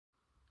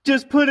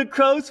Just put a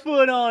crow's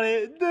foot on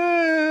it.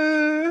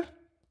 Duh.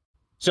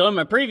 So in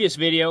my previous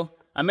video,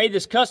 I made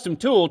this custom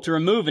tool to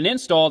remove and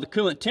install the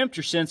coolant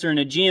temperature sensor in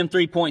a GM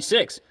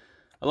 3.6.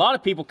 A lot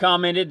of people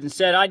commented and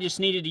said I just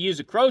needed to use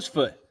a crow's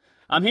foot.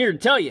 I'm here to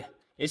tell you,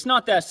 it's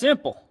not that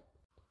simple.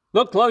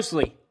 Look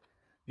closely.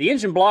 The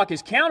engine block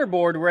is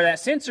counterbored where that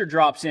sensor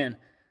drops in.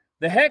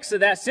 The hex of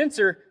that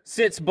sensor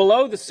sits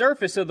below the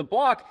surface of the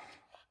block,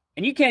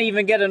 and you can't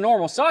even get a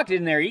normal socket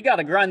in there. You got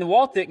to grind the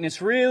wall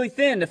thickness really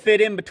thin to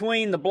fit in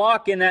between the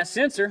block and that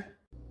sensor.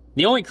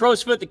 The only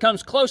crow's foot that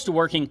comes close to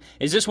working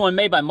is this one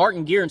made by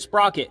Martin Gear and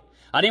Sprocket.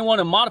 I didn't want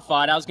to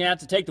modify it. I was going to have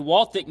to take the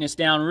wall thickness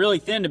down really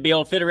thin to be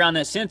able to fit around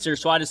that sensor,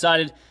 so I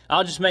decided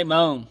I'll just make my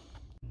own.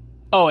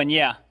 Oh, and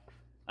yeah,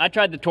 I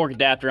tried the torque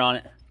adapter on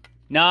it.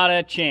 Not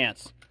a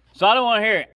chance. So I don't want to hear it.